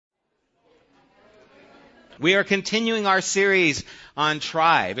We are continuing our series on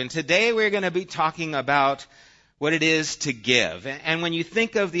Tribe, and today we're going to be talking about what it is to give. And when you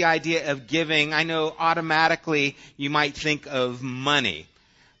think of the idea of giving, I know automatically you might think of money.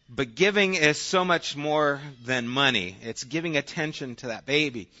 But giving is so much more than money. It's giving attention to that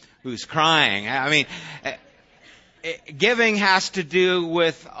baby who's crying. I mean, giving has to do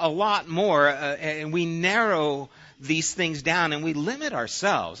with a lot more, and we narrow these things down and we limit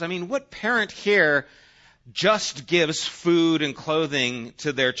ourselves. I mean, what parent here just gives food and clothing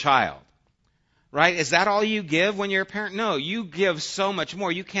to their child? Right? Is that all you give when you're a parent? No, you give so much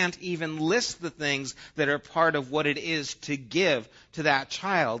more. You can't even list the things that are part of what it is to give to that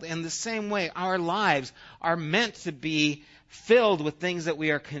child. In the same way, our lives are meant to be filled with things that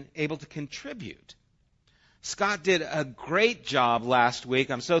we are able to contribute. Scott did a great job last week.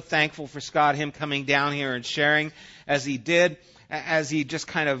 I'm so thankful for Scott, him coming down here and sharing as he did, as he just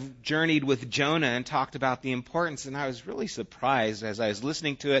kind of journeyed with Jonah and talked about the importance. And I was really surprised as I was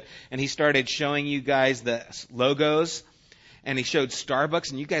listening to it, and he started showing you guys the logos, and he showed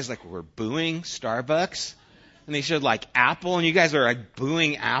Starbucks, and you guys were booing Starbucks. And he showed Apple, and you guys are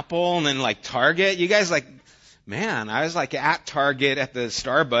booing Apple, and then Target. You guys man, I was at Target at the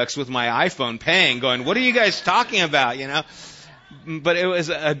Starbucks with my iPhone paying, going, what are you guys talking about, But it was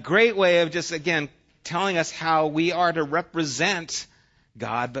a great way of just, again, telling us how we are to represent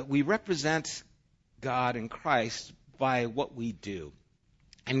God, but we represent God and Christ by what we do.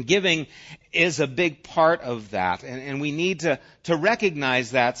 And giving is a big part of that, and we need to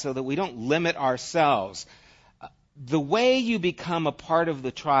recognize that so that we don't limit ourselves. The way you become a part of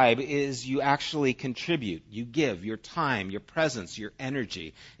the tribe is you actually contribute. You give your time, your presence, your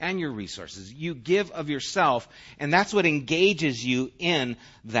energy, and your resources. You give of yourself, and that's what engages you in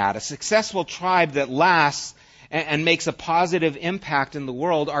that. A successful tribe that lasts and makes a positive impact in the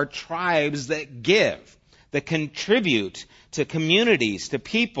world are tribes that give, that contribute to communities, to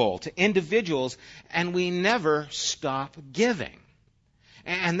people, to individuals, and we never stop giving.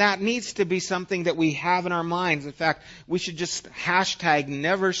 And that needs to be something that we have in our minds. In fact, we should just hashtag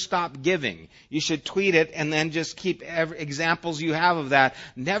never stop giving. You should tweet it and then just keep examples you have of that.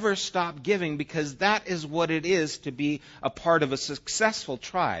 Never stop giving, because that is what it is to be a part of a successful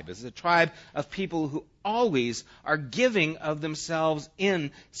tribe. It's a tribe of people who always are giving of themselves in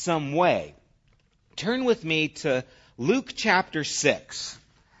some way. Turn with me to Luke chapter 6.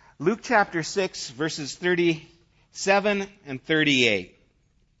 Luke chapter 6, verses 37 and 38.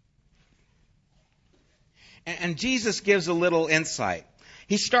 And Jesus gives a little insight.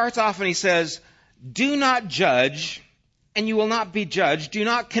 He starts off and he says, do not judge, and you will not be judged. Do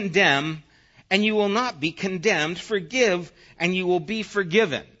not condemn, and you will not be condemned. Forgive, and you will be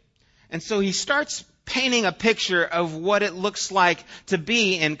forgiven. And so he starts painting a picture of what it looks like to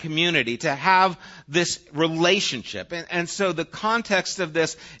be in community, to have this relationship. And so the context of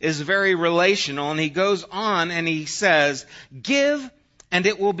this is very relational. And he goes on and he says, give, and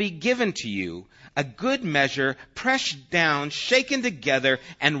it will be given to you. A good measure, pressed down, shaken together,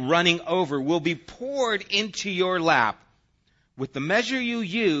 and running over will be poured into your lap. With the measure you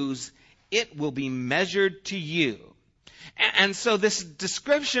use, it will be measured to you. And so this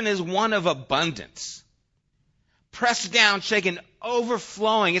description is one of abundance. Pressed down, shaken,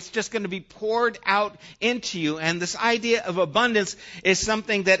 overflowing. It's just going to be poured out into you. And this idea of abundance is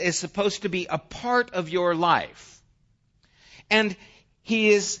something that is supposed to be a part of your life. And he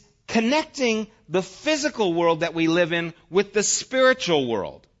is connecting the physical world that we live in with the spiritual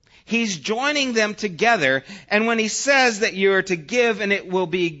world. He's joining them together, and when he says that you are to give and it will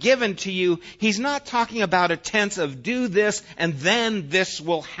be given to you, he's not talking about a tense of do this and then this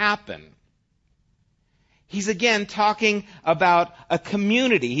will happen. He's again talking about a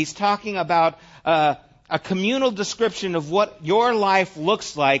community. He's talking about a communal description of what your life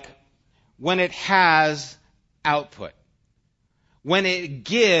looks like when it has output. When it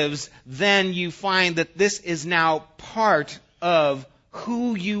gives, then you find that this is now part of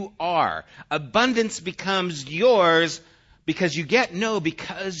who you are. Abundance becomes yours because you get? No,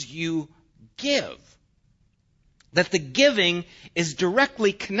 because you give. That the giving is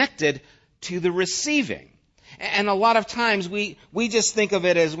directly connected to the receiving. And a lot of times we just think of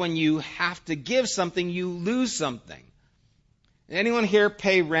it as when you have to give something, you lose something. Anyone here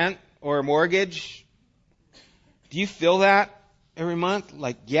pay rent or mortgage? Do you feel that every month?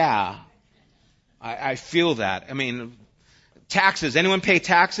 Yeah, I feel that. I mean, taxes. Anyone pay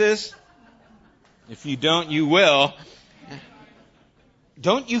taxes? If you don't, you will.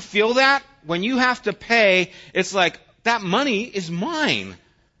 Don't you feel that? When you have to pay, it's like, that money is mine.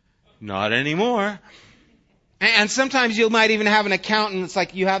 Not anymore. And sometimes you might even have an account, and it's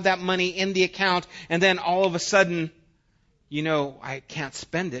like you have that money in the account, and then all of a sudden, I can't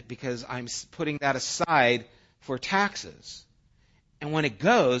spend it because I'm putting that aside for taxes. And when it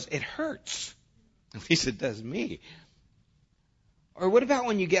goes, it hurts. At least it does me. Or what about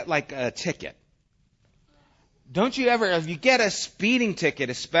when you get like a ticket? Don't you ever, if you get a speeding ticket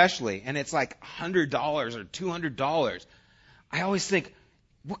especially, and it's like $100 or $200, I always think,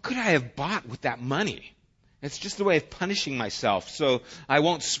 what could I have bought with that money? It's just a way of punishing myself so I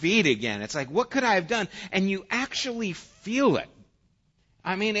won't speed again. It's like, what could I have done? And you actually feel it.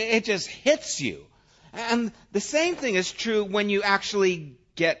 I mean, it just hits you. And the same thing is true when you actually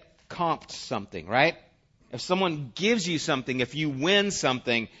get comped something, right? If someone gives you something, if you win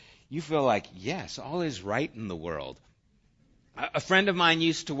something, you feel like, yes, all is right in the world. A friend of mine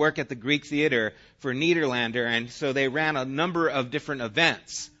used to work at the Greek Theater for Nederlander, and so they ran a number of different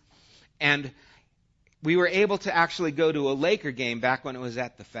events. And we were able to actually go to a Laker game back when it was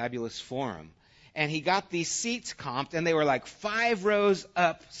at the Fabulous Forum. And he got these seats comped, and they were like 5 rows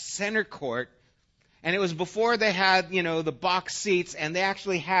up center court. And it was before they had, the box seats, and they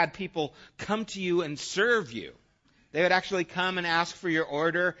actually had people come to you and serve you. They would actually come and ask for your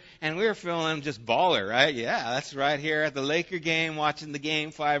order, and we were feeling just baller, right? Yeah, that's right here at the Laker game, watching the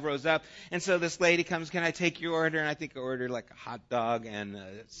game, 5 rows up. And so this lady comes, can I take your order? And I think I ordered like a hot dog and a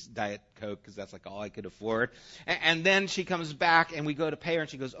Diet Coke because that's like all I could afford. And then she comes back, and we go to pay her, and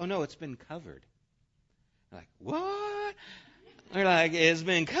she goes, oh, no, it's been covered. I'm like, what? We're like, it's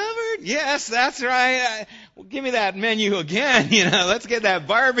been covered? Yes, that's right. Well, give me that menu again. Let's get that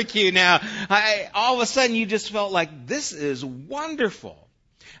barbecue now. All of a sudden, you just felt like this is wonderful.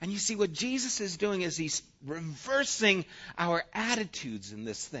 And you see, what Jesus is doing is he's reversing our attitudes in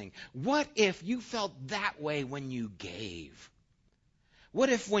this thing. What if you felt that way when you gave? What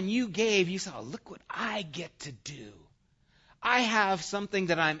if when you gave, you said, oh, look what I get to do. I have something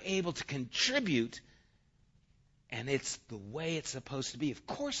that I'm able to contribute, and it's the way it's supposed to be. Of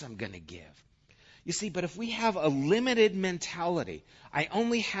course I'm going to give. You see, but if we have a limited mentality, I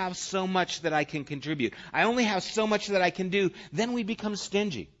only have so much that I can contribute, I only have so much that I can do, then we become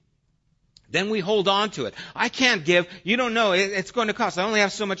stingy. Then we hold on to it. I can't give. You don't know. It's going to cost. I only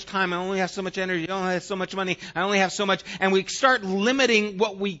have so much time. I only have so much energy. I only have so much money. I only have so much. And we start limiting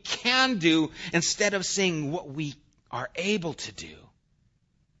what we can do instead of seeing what we are able to do.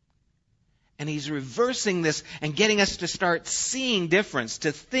 And he's reversing this and getting us to start seeing difference,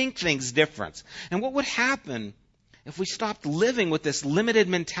 to think things different. And what would happen if we stopped living with this limited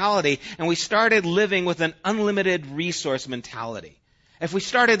mentality and we started living with an unlimited resource mentality? If we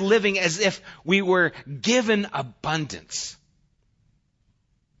started living as if we were given abundance,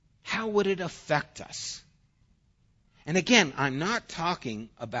 how would it affect us? And again, I'm not talking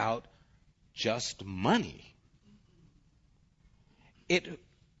about just money.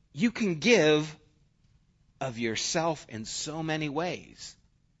 You can give of yourself in so many ways.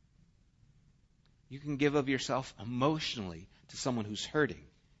 You can give of yourself emotionally to someone who's hurting.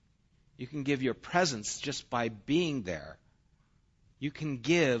 You can give your presence just by being there. You can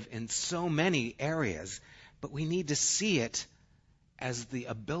give in so many areas, but we need to see it as the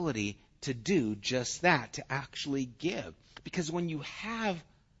ability to do just that, to actually give. Because when you have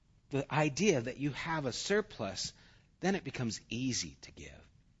the idea that you have a surplus, then it becomes easy to give.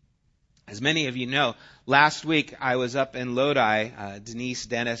 As many of you know, last week I was up in Lodi. Denise,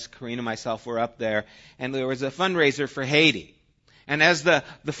 Dennis, Karina, and myself were up there, and there was a fundraiser for Haiti. And as the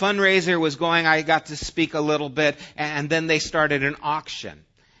fundraiser was going, I got to speak a little bit, and then they started an auction.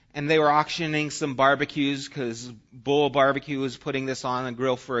 And they were auctioning some barbecues because Bull Barbecue was putting this on the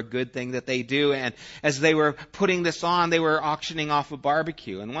grill for a good thing that they do. And as they were putting this on, they were auctioning off a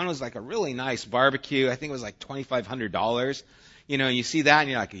barbecue. And one was like a really nice barbecue. I think it was like $2,500. You see that and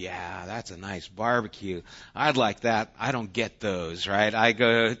you're like, yeah, that's a nice barbecue. I'd like that. I don't get those, right? I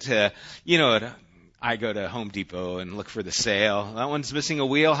go to Home Depot and look for the sale. That one's missing a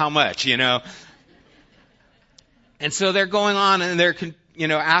wheel. How much, And so they're going on and they're,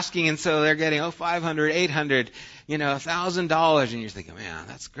 asking, and so they're getting, $500, $800, $1,000. And you're thinking, man,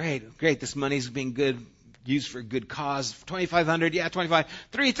 that's great. Great. This money's being used for a good cause. $2,500, yeah, $25,000,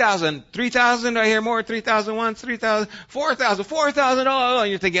 $3,000, $3,000. I hear more. $3,000 once, $3,000, $4,000, $4,000. And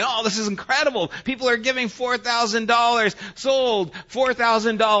you're thinking, oh, this is incredible. People are giving $4,000, sold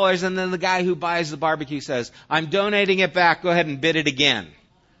 $4,000. And then the guy who buys the barbecue says, I'm donating it back. Go ahead and bid it again.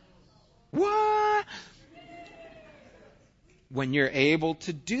 What? When you're able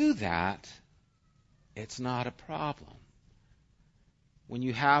to do that, it's not a problem. When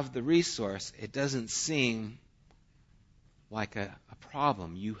you have the resource, it doesn't seem like a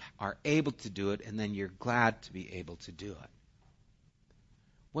problem. You are able to do it, and then you're glad to be able to do it.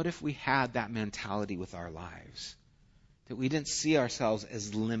 What if we had that mentality with our lives? That we didn't see ourselves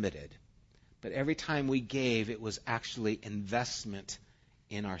as limited, but every time we gave, it was actually investment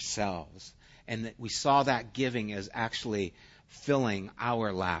in ourselves. And that we saw that giving as actually filling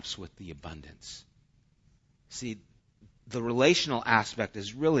our laps with the abundance. See, the relational aspect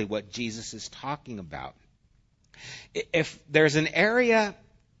is really what Jesus is talking about. If there's an area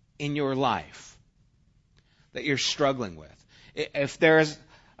in your life that you're struggling with, if there's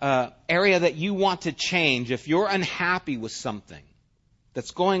an area that you want to change, if you're unhappy with something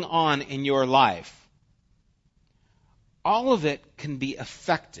that's going on in your life, all of it can be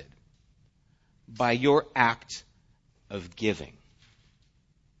affected by your act of giving.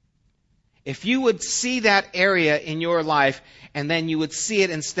 If you would see that area in your life, and then you would see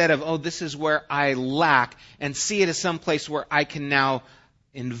it instead of, oh, this is where I lack, and see it as some place where I can now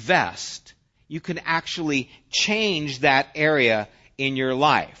invest, you can actually change that area in your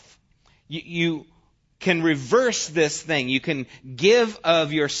life. You can reverse this thing. You can give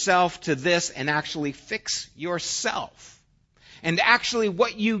of yourself to this and actually fix yourself. And actually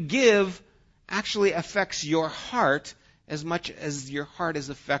what you give actually affects your heart as much as your heart is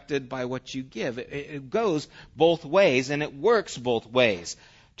affected by what you give. It goes both ways, and it works both ways.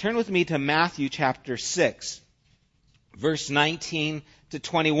 Turn with me to Matthew chapter 6, verse 19 to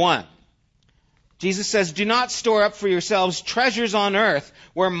 21. Jesus says, "Do not store up for yourselves treasures on earth,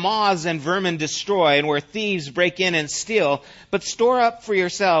 where moths and vermin destroy, and where thieves break in and steal. But store up for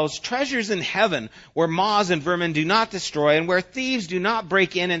yourselves treasures in heaven, where moths and vermin do not destroy, and where thieves do not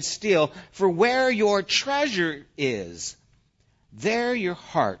break in and steal. For where your treasure is, there your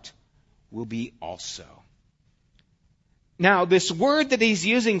heart will be also." Now, this word that he's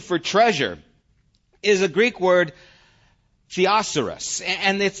using for treasure is a Greek word, theosaurus,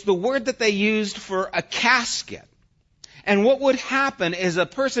 and it's the word that they used for a casket. And what would happen is a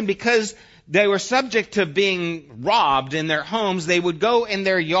person, because they were subject to being robbed in their homes, they would go in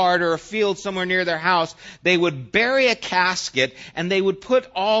their yard or a field somewhere near their house, they would bury a casket, and they would put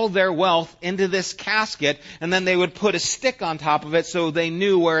all their wealth into this casket, and then they would put a stick on top of it so they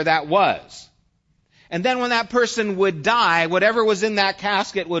knew where that was. And then when that person would die, whatever was in that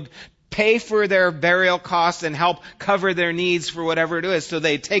casket would pay for their burial costs and help cover their needs for whatever it is. So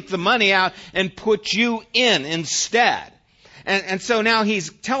they take the money out and put you in instead. And so now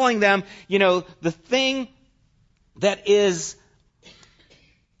he's telling them, the thing that is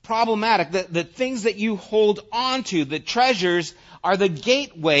problematic, the things that you hold on to, the treasures, are the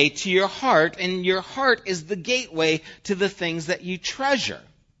gateway to your heart, and your heart is the gateway to the things that you treasure.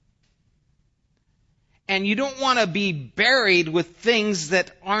 And you don't want to be buried with things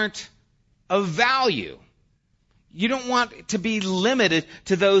that aren't of value. You don't want to be limited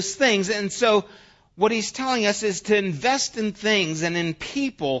to those things. And so what he's telling us is to invest in things and in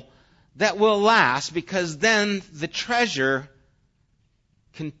people that will last, because then the treasure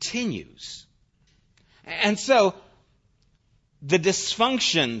continues. And so the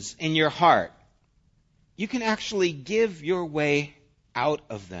dysfunctions in your heart, you can actually give your way out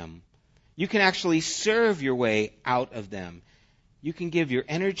of them. You can actually serve your way out of them. You can give your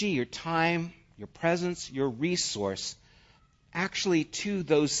energy, your time, your presence, your resource actually to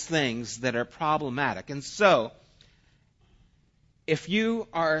those things that are problematic. And so, if you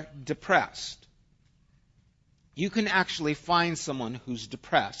are depressed, you can actually find someone who's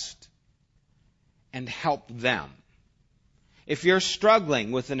depressed and help them. If you're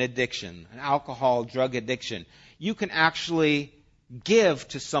struggling with an addiction, an alcohol, drug addiction, you can actually give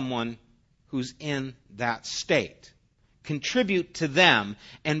to someone who's in that state. Contribute to them,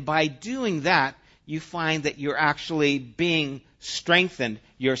 and by doing that, you find that you're actually being strengthened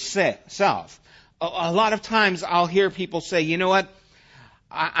yourself. A lot of times I'll hear people say, you know what,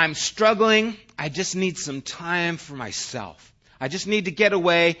 I'm struggling, I just need some time for myself. I just need to get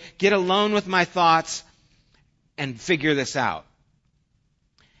away, get alone with my thoughts, and figure this out.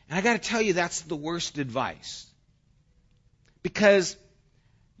 And I got to tell you, that's the worst advice. Because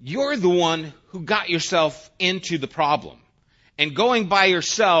you're the one who got yourself into the problem. And going by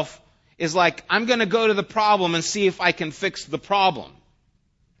yourself is like, I'm going to go to the problem and see if I can fix the problem.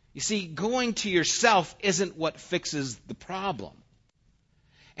 You see, going to yourself isn't what fixes the problem.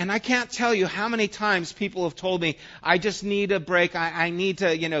 And I can't tell you how many times people have told me, I just need a break. I need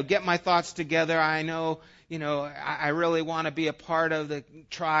to, get my thoughts together. I know, I really want to be a part of the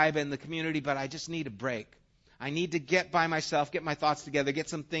tribe and the community, but I just need a break. I need to get by myself, get my thoughts together, get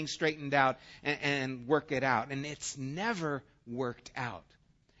some things straightened out, and work it out. And it's never worked out.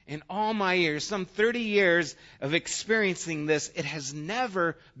 In all my years, some 30 years of experiencing this, it has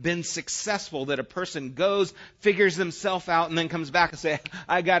never been successful that a person goes, figures themselves out, and then comes back and says,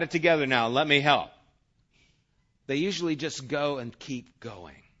 I got it together now, let me help. They usually just go and keep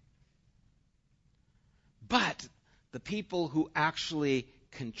going. But the people who actually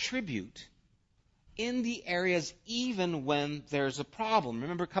contribute in the areas even when there's a problem.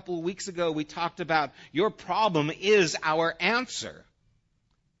 Remember a couple of weeks ago we talked about your problem is our answer.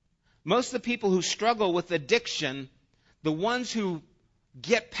 Most of the people who struggle with addiction, the ones who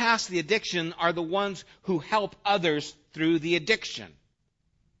get past the addiction are the ones who help others through the addiction.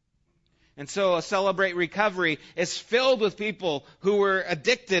 And so a Celebrate Recovery is filled with people who were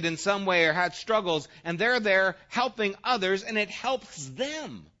addicted in some way or had struggles, and they're there helping others, and it helps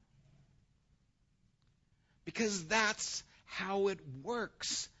them. Because that's how it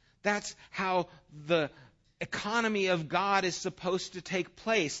works. That's how the economy of God is supposed to take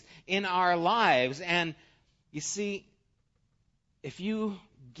place in our lives. And you see, if you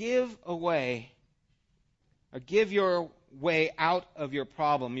give away or give your way out of your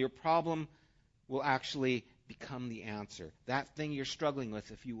problem will actually become the answer. That thing you're struggling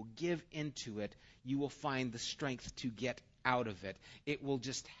with, if you will give into it, you will find the strength to get out of it. It will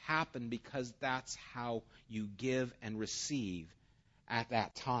just happen because that's how you give and receive at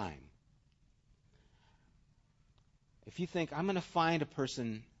that time. If you think, I'm going to find a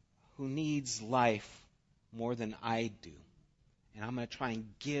person who needs life more than I do, and I'm going to try and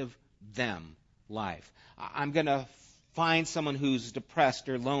give them life. I'm going to find someone who's depressed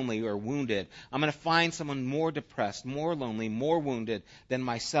or lonely or wounded. I'm going to find someone more depressed, more lonely, more wounded than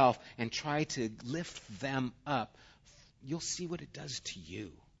myself and try to lift them up. You'll see what it does to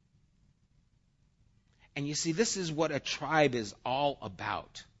you. And you see, this is what a tribe is all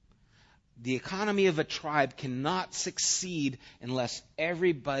about. The economy of a tribe cannot succeed unless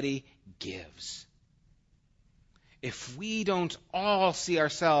everybody gives. If we don't all see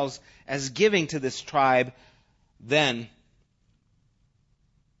ourselves as giving to this tribe, then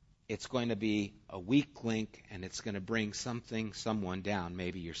it's going to be a weak link and it's going to bring someone down,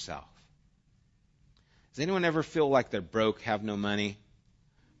 maybe yourself. Does anyone ever feel like they're broke, have no money?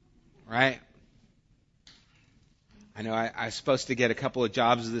 Right? I know I was supposed to get a couple of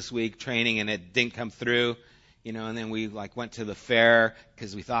jobs this week, training, and it didn't come through. And then we went to the fair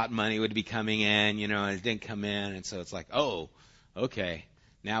because we thought money would be coming in, and it didn't come in. And so it's like, oh, okay,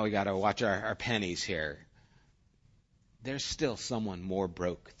 now we got to watch our pennies here. There's still someone more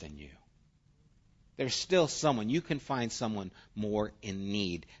broke than you. There's still someone. You can find someone more in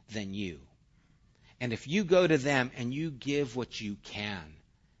need than you. And if you go to them and you give what you can,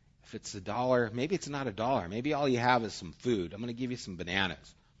 if it's $1, maybe it's not $1. Maybe all you have is some food. I'm going to give you some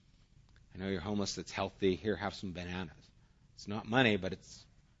bananas. I know you're homeless, it's healthy. Here, have some bananas. It's not money, but it's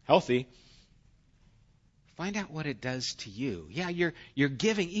healthy. Find out what it does to you. Yeah, you're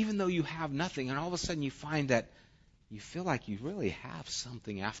giving even though you have nothing, and all of a sudden you find that you feel like you really have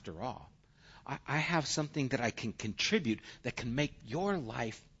something after all. I have something that I can contribute that can make your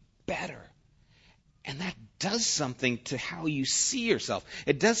life better. And that does something to how you see yourself.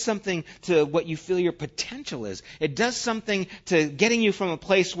 It does something to what you feel your potential is. It does something to getting you from a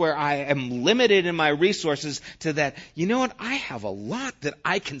place where I am limited in my resources to that, you know what, I have a lot that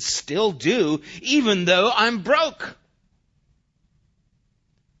I can still do even though I'm broke.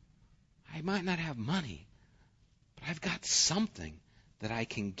 I might not have money, but I've got something that I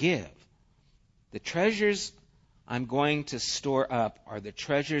can give. The treasures I'm going to store up are the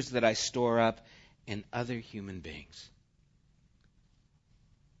treasures that I store up in other human beings.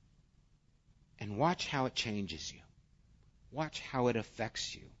 And watch how it changes you. Watch how it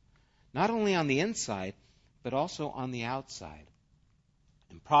affects you. Not only on the inside, but also on the outside.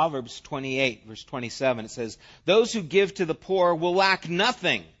 In Proverbs 28, verse 27, it says, "Those who give to the poor will lack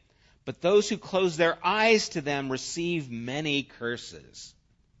nothing, but those who close their eyes to them receive many curses."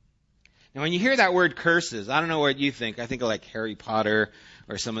 Now, when you hear that word curses, I don't know what you think. I think of like Harry Potter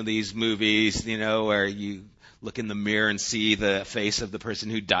or some of these movies, where you look in the mirror and see the face of the person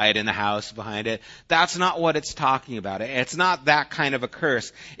who died in the house behind it. That's not what it's talking about. It's not that kind of a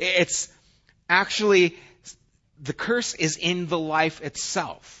curse. It's actually, the curse is in the life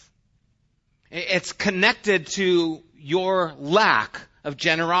itself. It's connected to your lack of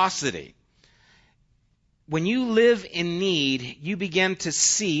generosity. When you live in need, you begin to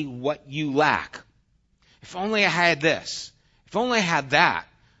see what you lack. If only I had this. If only I had that.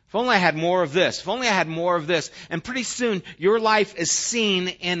 If only I had more of this. If only I had more of this. And pretty soon, your life is seen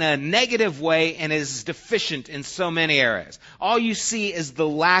in a negative way and is deficient in so many areas. All you see is the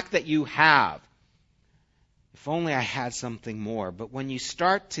lack that you have. If only I had something more. But when you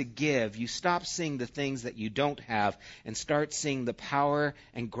start to give, you stop seeing the things that you don't have and start seeing the power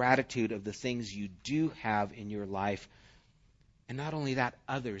and gratitude of the things you do have in your life. And not only that,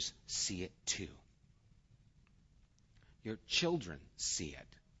 others see it too. Your children see it.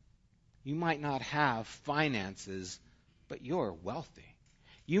 You might not have finances, but you're wealthy.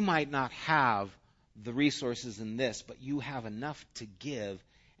 You might not have the resources in this, but you have enough to give,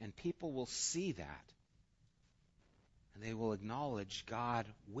 and people will see that. And they will acknowledge God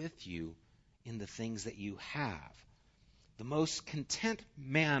with you in the things that you have. The most content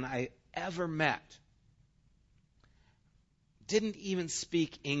man I ever met didn't even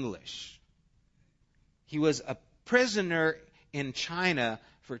speak English. He was a prisoner in China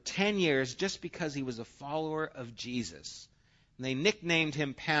for 10 years just because he was a follower of Jesus. And they nicknamed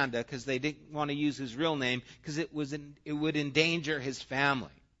him Panda because they didn't want to use his real name because it would endanger his family.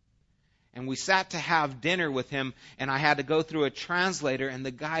 And we sat to have dinner with him, and I had to go through a translator, and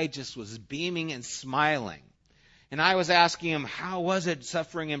the guy just was beaming and smiling. And I was asking him, how was it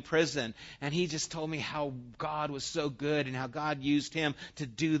suffering in prison? And he just told me how God was so good and how God used him to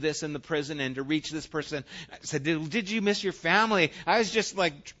do this in the prison and to reach this person. I said, did you miss your family? I was just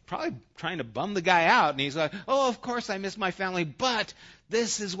like probably trying to bum the guy out. And he's like, oh, of course I miss my family, but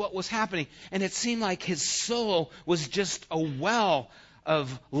this is what was happening. And it seemed like his soul was just a well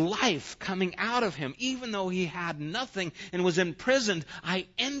of life coming out of him. Even though he had nothing and was imprisoned, I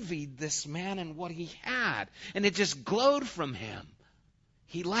envied this man and what he had. And it just glowed from him.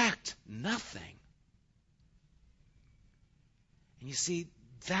 He lacked nothing. And you see,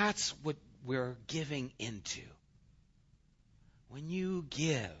 that's what we're giving into. When you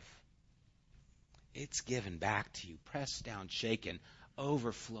give, it's given back to you, pressed down, shaken,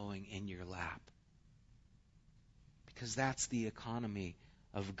 overflowing in your lap. Because that's the economy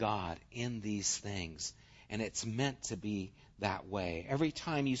of God in these things. And it's meant to be that way. Every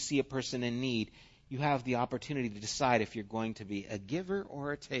time you see a person in need, you have the opportunity to decide if you're going to be a giver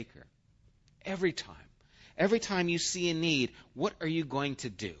or a taker. Every time. Every time you see a need, what are you going to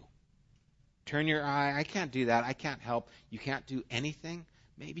do? Turn your eye. I can't do that. I can't help. You can't do anything.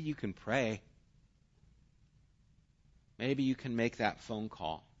 Maybe you can pray. Maybe you can make that phone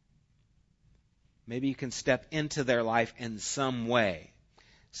call. Maybe you can step into their life in some way.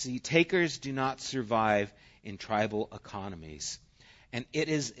 See, takers do not survive in tribal economies. And it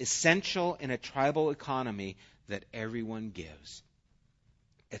is essential in a tribal economy that everyone gives.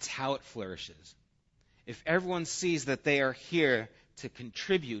 It's how it flourishes. If everyone sees that they are here to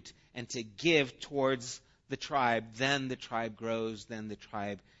contribute and to give towards the tribe, then the tribe grows, then the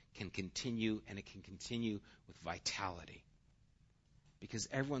tribe can continue, and it can continue with vitality. Because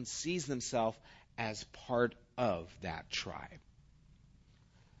everyone sees themselves as part of that tribe.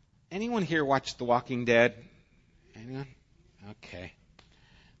 Anyone here watch The Walking Dead? Anyone? Okay.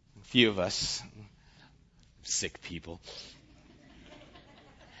 A few of us. Sick people.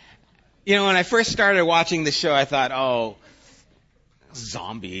 You know, when I first started watching the show, I thought, oh,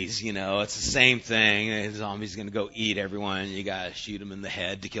 zombies, it's the same thing. A zombie's going to go eat everyone. You got to shoot them in the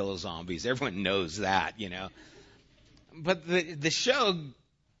head to kill the zombies. Everyone knows that, But the show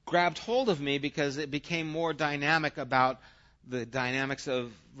grabbed hold of me because it became more dynamic about the dynamics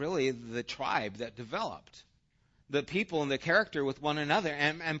of really the tribe that developed. The people and the character with one another.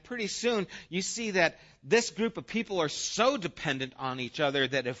 And pretty soon you see that this group of people are so dependent on each other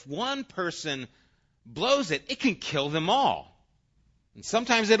that if one person blows it, it can kill them all. And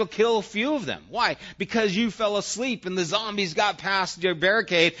sometimes it'll kill a few of them. Why? Because you fell asleep and the zombies got past your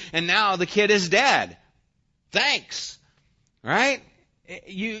barricade and now the kid is dead. Thanks. Right?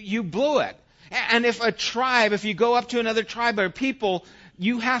 You blew it. And if you go up to another tribe or people,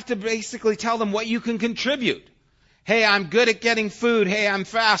 you have to basically tell them what you can contribute. Hey, I'm good at getting food. Hey, I'm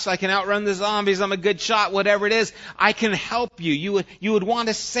fast. I can outrun the zombies. I'm a good shot. Whatever it is, I can help you. You would want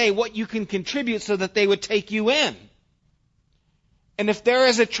to say what you can contribute so that they would take you in. And if there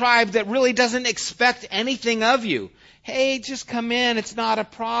is a tribe that really doesn't expect anything of you, hey, just come in. It's not a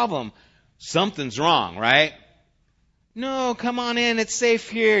problem. Something's wrong, right? No, come on in. It's safe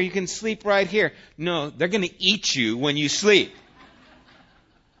here. You can sleep right here. No, they're going to eat you when you sleep.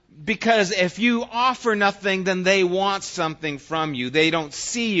 Because if you offer nothing, then they want something from you. They don't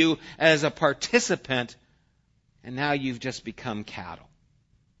see you as a participant, and now you've just become cattle.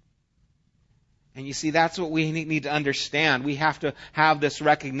 And you see, that's what we need to understand. We have to have this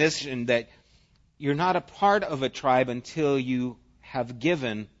recognition that you're not a part of a tribe until you have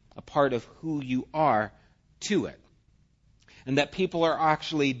given a part of who you are to it. And that people are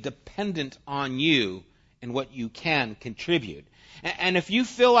actually dependent on you and what you can contribute. And if you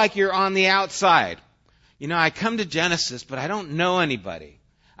feel like you're on the outside, I come to Genesis, but I don't know anybody.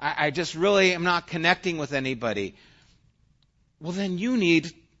 I just really am not connecting with anybody. Well, then you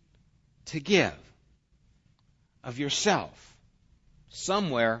need to give of yourself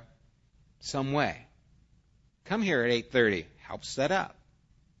somewhere, some way. Come here at 8:30. Help set up.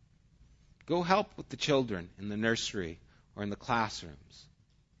 Go help with the children in the nursery or in the classrooms.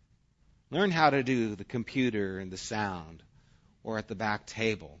 Learn how to do the computer and the sound or at the back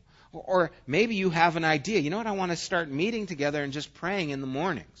table. Or maybe you have an idea. You know what? I want to start meeting together and just praying in the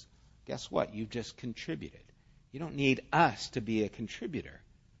mornings. Guess what? You've just contributed. You don't need us to be a contributor.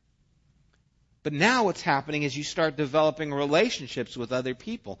 But now what's happening is you start developing relationships with other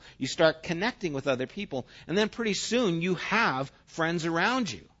people. You start connecting with other people. And then pretty soon you have friends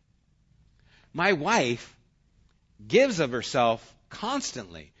around you. My wife gives of herself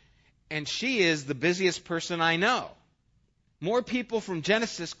constantly. And she is the busiest person I know. More people from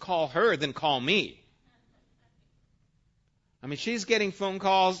Genesis call her than call me. I mean, she's getting phone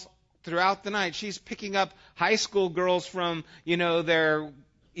calls throughout the night. She's picking up high school girls from, their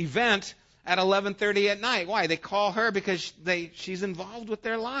event at 11:30 at night. Why? They call her because she's involved with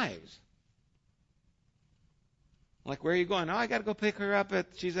their lives. Like, where are you going? Oh, I got to go pick her up.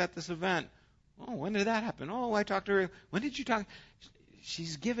 She's at this event. Oh, when did that happen? Oh, I talked to her. When did you talk?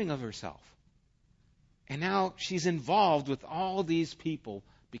 She's giving of herself. And now she's involved with all these people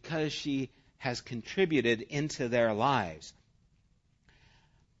because she has contributed into their lives.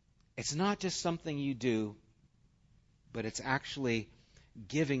 It's not just something you do, but it's actually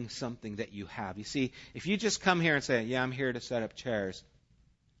giving something that you have. You see, if you just come here and say, yeah, I'm here to set up chairs,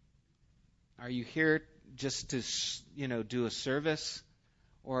 are you here just to, do a service?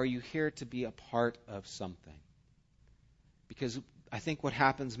 Or are you here to be a part of something? Because I think what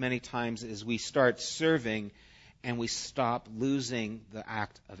happens many times is we start serving and we stop losing the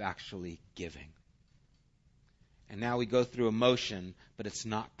act of actually giving. And now we go through emotion, but it's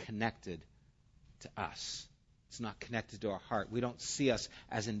not connected to us. It's not connected to our heart. We don't see us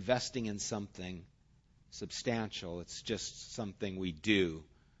as investing in something substantial. It's just something we do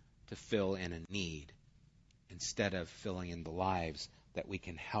to fill in a need instead of filling in the lives that we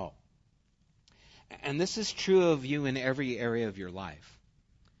can help. And this is true of you in every area of your life.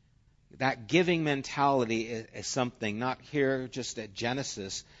 That giving mentality is something, not here just at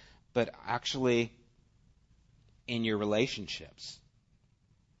Genesis, but actually in your relationships.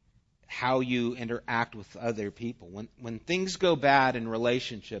 How you interact with other people. When things go bad in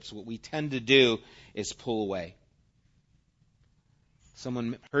relationships, what we tend to do is pull away.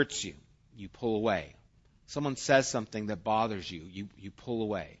 Someone hurts you, you pull away. Someone says something that bothers you, you pull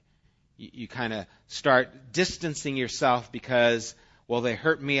away. You kind of start distancing yourself because, well, they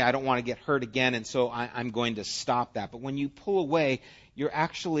hurt me, I don't want to get hurt again, and so I'm going to stop that. But when you pull away, you're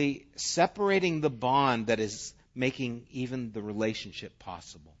actually separating the bond that is making even the relationship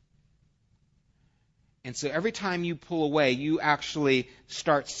possible. And so every time you pull away, you actually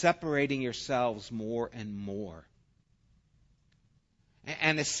start separating yourselves more and more.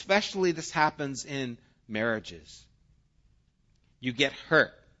 And especially this happens in marriages. You get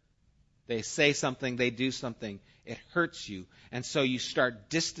hurt. They say something, they do something, it hurts you. And so you start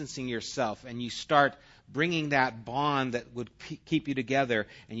distancing yourself and you start bringing that bond that would keep you together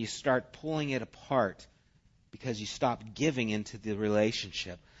and you start pulling it apart because you stop giving into the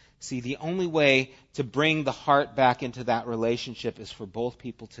relationship. See, the only way to bring the heart back into that relationship is for both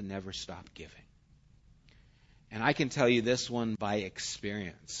people to never stop giving. And I can tell you this one by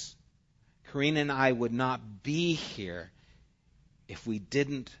experience. Karina and I would not be here if we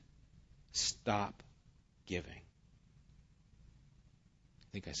didn't stop giving.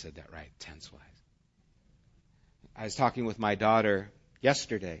 I think I said that right, tense-wise. I was talking with my daughter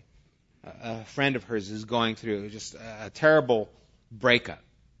yesterday. A friend of hers is going through just a terrible breakup.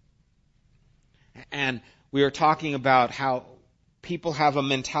 And we were talking about how people have a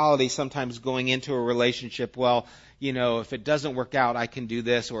mentality sometimes going into a relationship, well, if it doesn't work out, I can do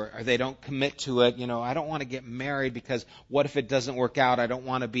this, or they don't commit to it. I don't want to get married because what if it doesn't work out? I don't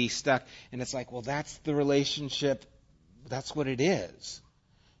want to be stuck. And it's like, well, that's the relationship. That's what it is.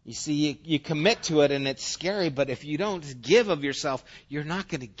 You see, you commit to it and it's scary, but if you don't give of yourself, you're not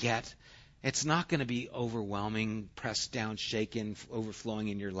going to get. It's not going to be overwhelming, pressed down, shaken, overflowing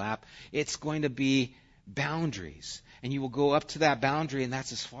in your lap. It's going to be boundaries. And you will go up to that boundary, and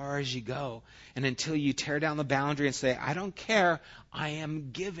that's as far as you go. And until you tear down the boundary and say, I don't care, I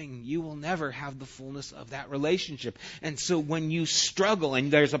am giving, you will never have the fullness of that relationship. And so when you struggle and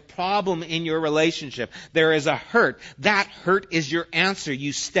there's a problem in your relationship, there is a hurt, that hurt is your answer.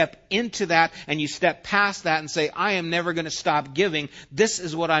 You step into that and you step past that and say, I am never going to stop giving. This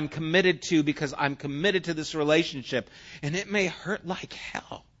is what I'm committed to because I'm committed to this relationship. And it may hurt like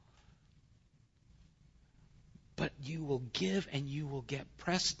hell. But you will give and you will get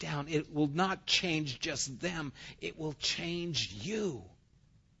pressed down. It will not change just them. It will change you.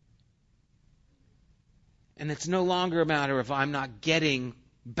 And it's no longer a matter of I'm not getting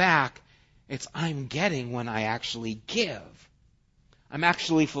back. It's I'm getting when I actually give. I'm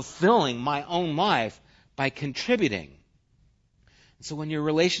actually fulfilling my own life by contributing. So when your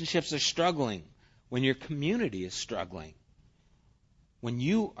relationships are struggling, when your community is struggling, when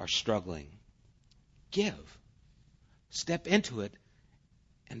you are struggling, give. Step into it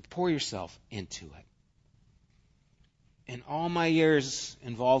and pour yourself into it. In all my years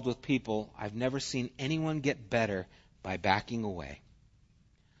involved with people, I've never seen anyone get better by backing away.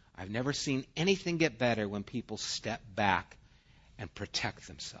 I've never seen anything get better when people step back and protect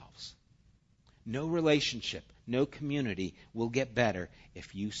themselves. No relationship, no community will get better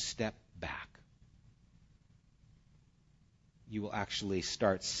if you step back. You will actually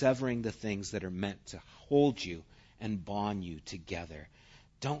start severing the things that are meant to hold you and bond you together.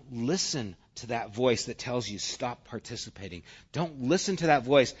 Don't listen to that voice that tells you stop participating. Don't listen to that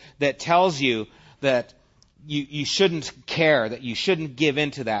voice that tells you that you shouldn't care, that you shouldn't give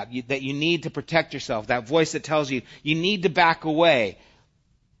into that, that you need to protect yourself. That voice that tells you you need to back away.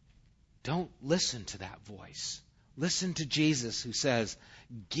 Don't listen to that voice. Listen to Jesus who says,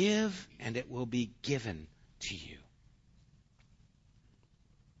 give and it will be given to you.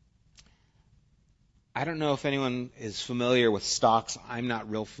 I don't know if anyone is familiar with stocks. I'm not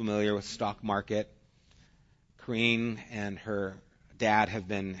real familiar with stock market. Corrine and her dad have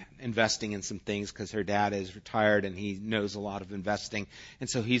been investing in some things because her dad is retired and he knows a lot of investing. And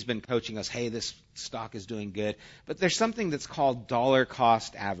so he's been coaching us, hey, this stock is doing good. But there's something that's called dollar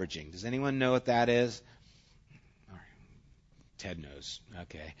cost averaging. Does anyone know what that is? Ted knows.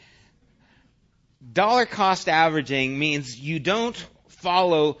 Okay. Dollar cost averaging means you don't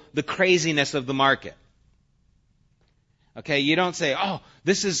follow the craziness of the market. Okay, you don't say, oh,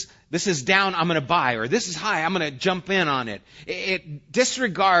 this is down, I'm going to buy, or this is high, I'm going to jump in on it. It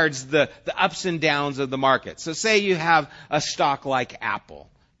disregards the ups and downs of the market. So say you have a stock like Apple,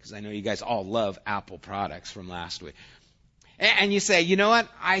 because I know you guys all love Apple products from last week. And you say, you know what,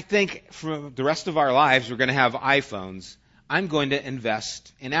 I think for the rest of our lives we're going to have iPhones. I'm going to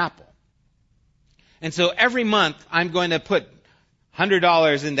invest in Apple. And so every month I'm going to put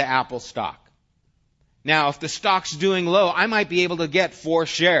 $100 into Apple stock. Now, if the stock's doing low, I might be able to get 4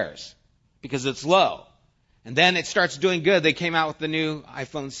 shares because it's low. And then it starts doing good. They came out with the new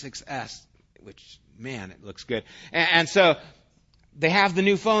iPhone 6s, which, man, it looks good. And so they have the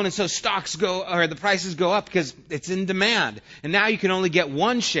new phone, and so stocks go, or the prices go up because it's in demand. And now you can only get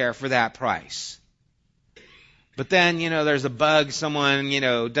 1 share for that price. But then, there's a bug, someone,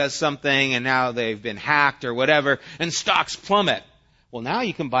 does something, and now they've been hacked or whatever, and stocks plummet. Well, now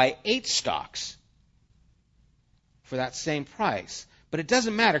you can buy 8 stocks for that same price. But it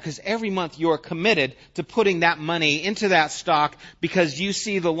doesn't matter because every month you're committed to putting that money into that stock because you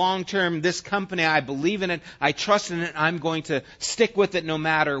see the long term, this company, I believe in it, I trust in it, I'm going to stick with it no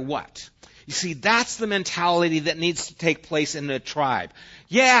matter what. You see, that's the mentality that needs to take place in the tribe.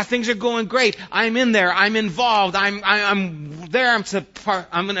 Yeah, things are going great. I'm in there. I'm involved. I'm there. I'm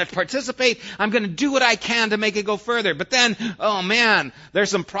going to participate. I'm going to do what I can to make it go further. But then, oh man,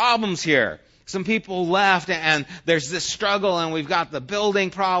 there's some problems here. Some people left and there's this struggle and we've got the building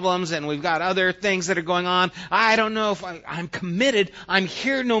problems and we've got other things that are going on. I don't know if I'm committed. I'm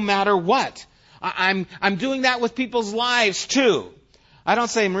here no matter what. I'm doing that with people's lives too. I don't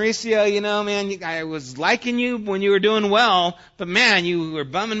say, Mauricio, man, I was liking you when you were doing well, but man, you were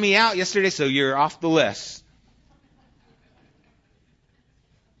bumming me out yesterday, so you're off the list.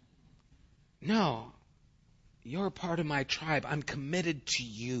 No, you're a part of my tribe. I'm committed to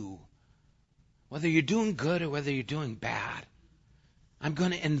you. Whether you're doing good or whether you're doing bad, I'm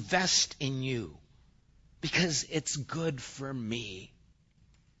going to invest in you because it's good for me.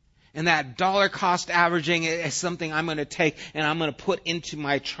 And that dollar cost averaging is something I'm going to take and I'm going to put into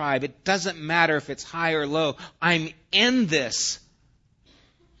my tribe. It doesn't matter if it's high or low. I'm in this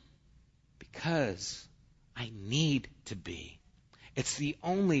because I need to be. It's the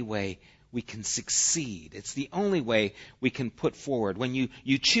only way we can succeed. It's the only way we can put forward. When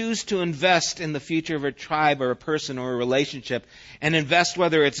you choose to invest in the future of a tribe or a person or a relationship, and invest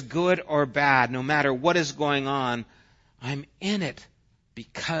whether it's good or bad, no matter what is going on, I'm in it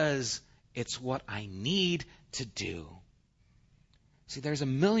because it's what I need to do. See, there's a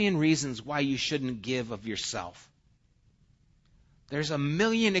million reasons why you shouldn't give of yourself. There's a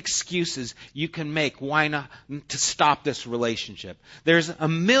million excuses you can make why not to stop this relationship. There's a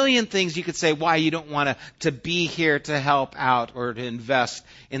million things you could say why you don't want to be here to help out or to invest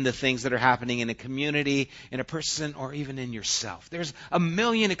in the things that are happening in a community, in a person, or even in yourself. There's a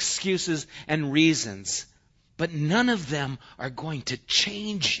million excuses and reasons, but none of them are going to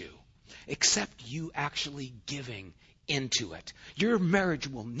change you except you actually giving into it. Your marriage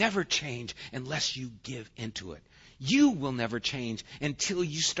will never change unless you give into it. You will never change until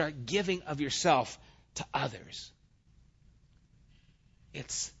you start giving of yourself to others.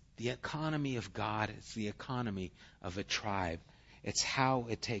 It's the economy of God. It's the economy of a tribe. It's how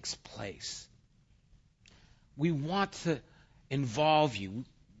it takes place. We want to involve you.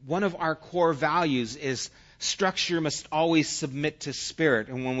 One of our core values is structure must always submit to spirit.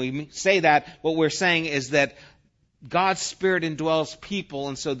 And when we say that, what we're saying is that God's Spirit indwells people,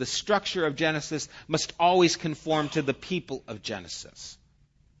 and so the structure of Genesis must always conform to the people of Genesis.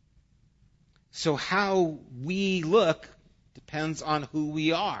 So how we look depends on who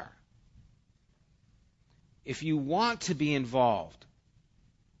we are. If you want to be involved,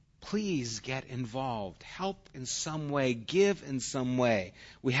 please get involved. Help in some way. Give in some way.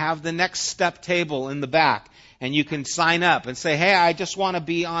 We have the next step table in the back, and you can sign up and say, hey, I just want to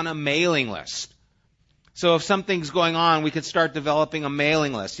be on a mailing list. So if something's going on, we could start developing a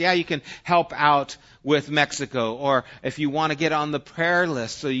mailing list. Yeah, you can help out with Mexico. Or if you want to get on the prayer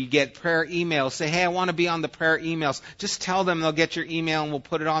list, so you get prayer emails, say, hey, I want to be on the prayer emails. Just tell them, they'll get your email and we'll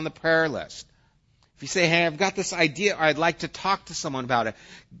put it on the prayer list. If you say, hey, I've got this idea, or I'd like to talk to someone about it,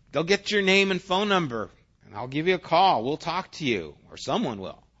 they'll get your name and phone number, and I'll give you a call. We'll talk to you, or someone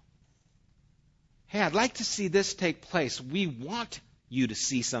will. Hey, I'd like to see this take place. We want you to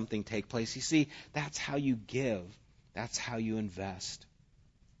see something take place. You see, that's how you give. That's how you invest.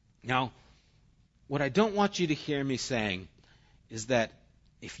 Now, what I don't want you to hear me saying is that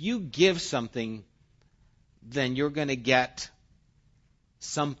if you give something, then you're going to get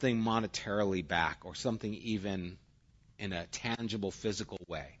something monetarily back, or something even in a tangible, physical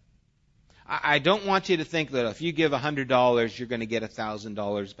way. I don't want you to think that if you give $100, you're going to get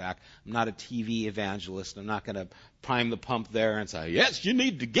 $1,000 back. I'm not a TV evangelist. I'm not going to prime the pump there and say, yes, you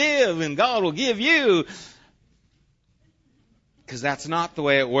need to give and God will give you. Because that's not the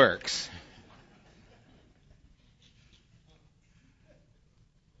way it works.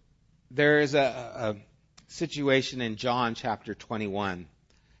 There is a situation in John chapter 21.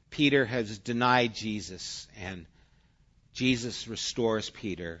 Peter has denied Jesus, and Jesus restores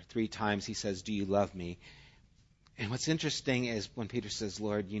Peter. 3 times he says, do you love me? And what's interesting is when Peter says,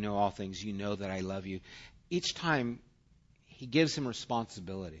 Lord, you know all things, you know that I love you. Each time he gives him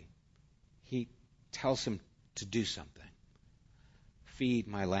responsibility. He tells him to do something. Feed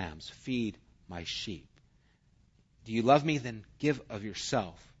my lambs, feed my sheep. Do you love me? Then give of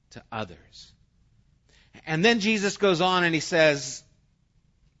yourself to others. And then Jesus goes on and he says,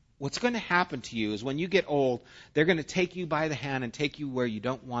 what's going to happen to you is when you get old, they're going to take you by the hand and take you where you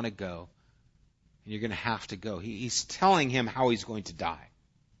don't want to go. And you're going to have to go. He's telling him how he's going to die.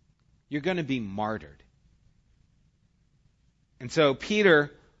 You're going to be martyred. And so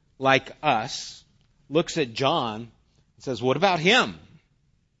Peter, like us, looks at John and says, what about him?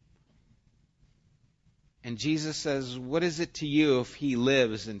 And Jesus says, what is it to you if he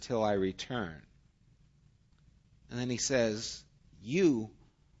lives until I return? And then he says, you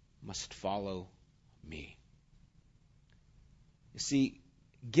must follow me. You see,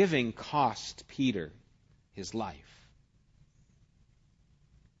 giving cost Peter his life.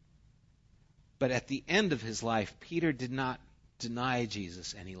 But at the end of his life, Peter did not deny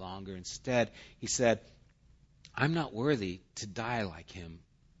Jesus any longer. Instead, he said, I'm not worthy to die like him.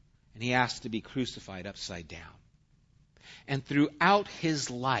 And he asked to be crucified upside down. And throughout his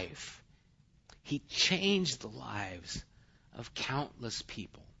life, he changed the lives of countless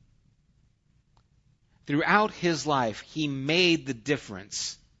people. Throughout his life, he made the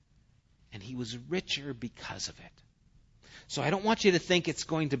difference, and he was richer because of it. So I don't want you to think it's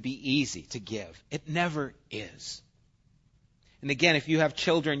going to be easy to give. It never is. And again, if you have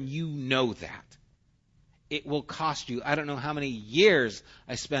children, you know that. It will cost you. I don't know how many years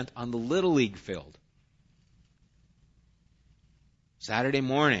I spent on the Little League field. Saturday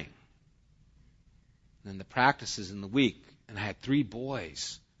morning. And then the practices in the week. And I had 3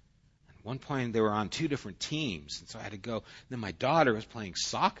 boys. At one point, they were on 2 different teams, and so I had to go. And then my daughter was playing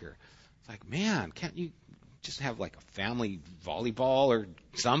soccer. It's like, man, can't you just have like a family volleyball or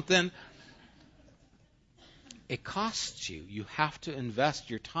something? It costs you. You have to invest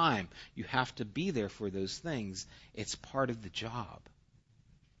your time. You have to be there for those things. It's part of the job.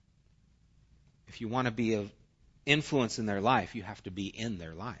 If you want to be of influence in their life, you have to be in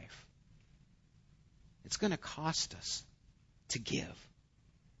their life. It's going to cost us to give.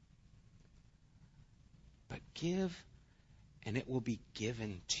 But give, and it will be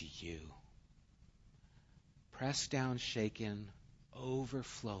given to you. Pressed down, shaken,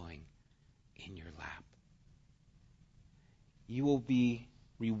 overflowing in your lap. You will be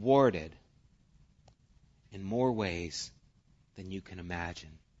rewarded in more ways than you can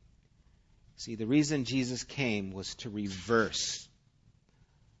imagine. See, the reason Jesus came was to reverse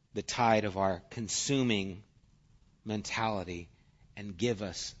the tide of our consuming mentality and give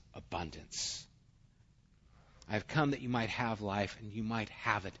us abundance. I've come that you might have life and you might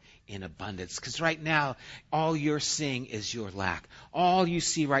have it in abundance. Because right now, all you're seeing is your lack. All you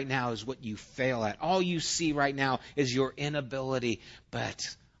see right now is what you fail at. All you see right now is your inability. But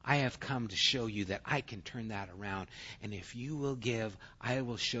I have come to show you that I can turn that around. And if you will give, I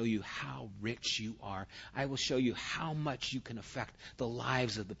will show you how rich you are. I will show you how much you can affect the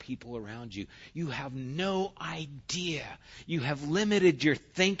lives of the people around you. You have no idea. You have limited your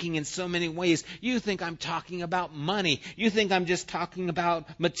thinking in so many ways. You think I'm talking about money. You think I'm just talking about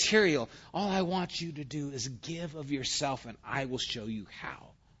material. All I want you to do is give of yourself, and I will show you how.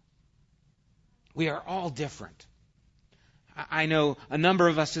 We are all different. I know a number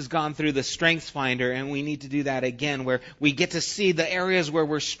of us has gone through the Strengths Finder, and we need to do that again, where we get to see the areas where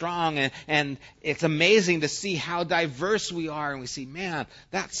we're strong, and it's amazing to see how diverse we are, and we see, man,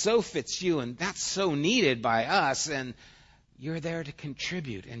 that so fits you, and that's so needed by us, and you're there to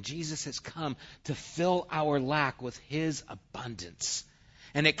contribute, and Jesus has come to fill our lack with His abundance.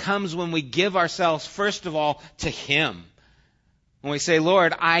 And it comes when we give ourselves, first of all, to Him. When we say,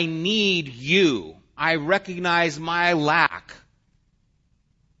 Lord, I need you. I recognize my lack.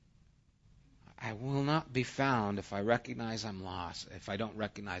 I will not be found if I recognize I'm lost, if I don't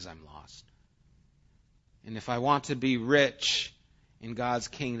recognize I'm lost. And if I want to be rich in God's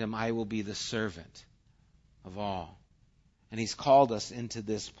kingdom, I will be the servant of all. And He's called us into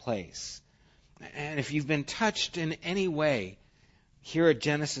this place. And if you've been touched in any way here at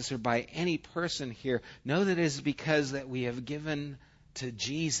Genesis or by any person here, know that it is because that we have given to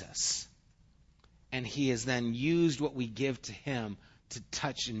Jesus. And He has then used what we give to Him to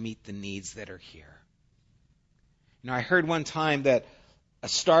touch and meet the needs that are here. I heard one time that a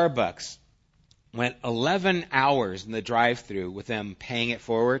Starbucks went 11 hours in the drive-thru with them paying it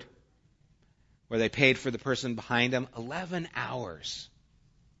forward, where they paid for the person behind them. 11 hours.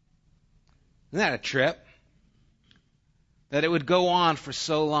 Isn't that a trip? That it would go on for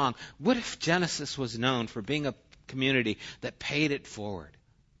so long. What if Genesis was known for being a community that paid it forward?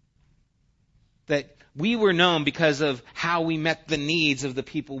 That we were known because of how we met the needs of the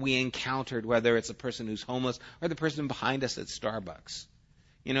people we encountered, whether it's a person who's homeless or the person behind us at Starbucks.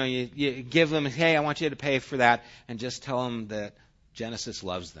 You give them, hey, I want you to pay for that, and just tell them that Genesis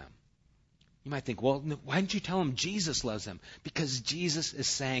loves them. You might think, well, why didn't you tell them Jesus loves them? Because Jesus is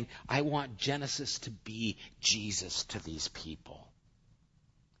saying, I want Genesis to be Jesus to these people.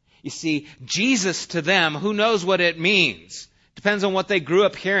 You see, Jesus to them, who knows what it means? Depends on what they grew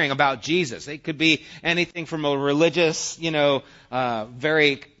up hearing about Jesus. It could be anything from a religious,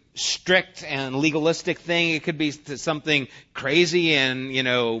 very strict and legalistic thing. It could be something crazy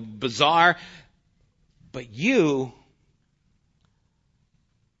and, bizarre. But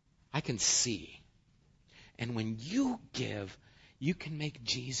I can see. And when you give, you can make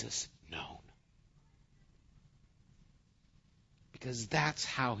Jesus known. Because that's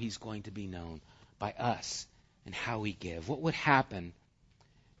how He's going to be known, by us. And how we give. What would happen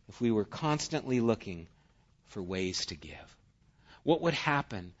if we were constantly looking for ways to give? What would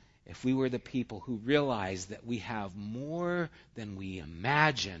happen if we were the people who realized that we have more than we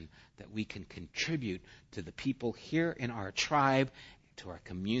imagine that we can contribute to the people here in our tribe, to our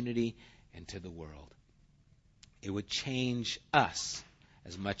community, and to the world? It would change us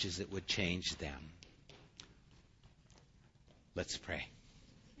as much as it would change them. Let's pray.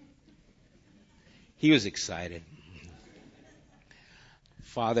 He was excited.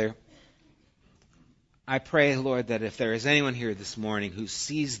 Father, I pray, Lord, that if there is anyone here this morning who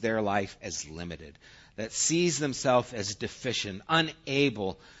sees their life as limited, that sees themselves as deficient,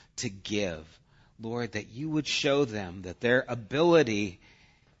 unable to give, Lord, that you would show them that their ability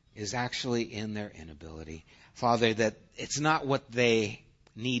is actually in their inability. Father, that it's not what they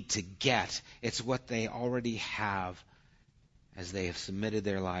need to get. It's what they already have as they have submitted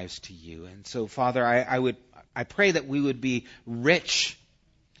their lives to you. And so, Father, I pray that we would be rich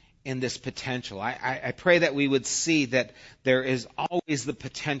in this potential. I pray that we would see that there is always the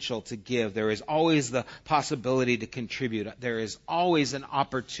potential to give. There is always the possibility to contribute. There is always an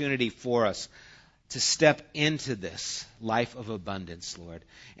opportunity for us to step into this life of abundance, Lord.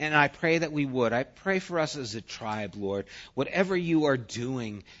 And I pray that we would. I pray for us as a tribe, Lord. Whatever you are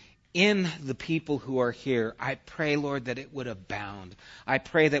doing in the people who are here, I pray, Lord, that it would abound. I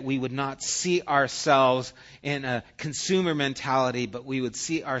pray that we would not see ourselves in a consumer mentality, but we would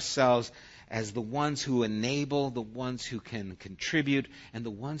see ourselves as the ones who enable, the ones who can contribute, and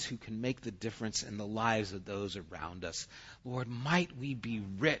the ones who can make the difference in the lives of those around us. Lord, might we be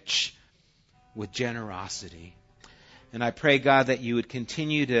rich with generosity. And I pray, God, that you would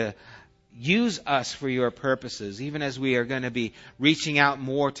continue to use us for your purposes, even as we are going to be reaching out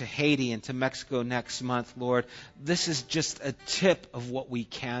more to Haiti and to Mexico next month, Lord. This is just a tip of what we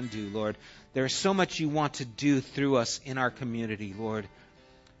can do, Lord. There is so much you want to do through us in our community, Lord.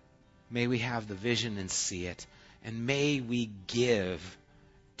 May we have the vision and see it, and may we give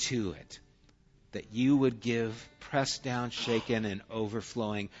to it, that you would give, pressed down, shaken, and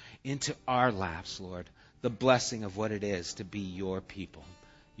overflowing into our laps, Lord, the blessing of what it is to be your people,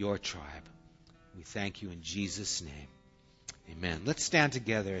 your tribe. We thank you in Jesus' name. Amen. Let's stand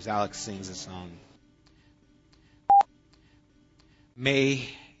together as Alex sings a song. May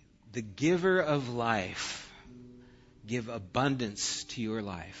the giver of life give abundance to your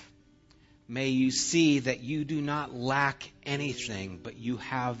life. May you see that you do not lack anything, but you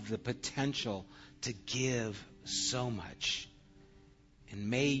have the potential to give so much. And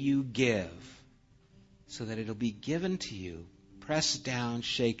may you give so that it'll be given to you, pressed down,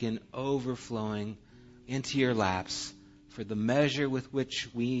 shaken, overflowing into your laps. For the measure with which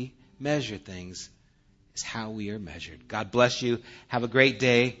we measure things is how we are measured. God bless you. Have a great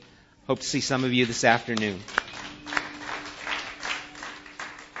day. Hope to see some of you this afternoon.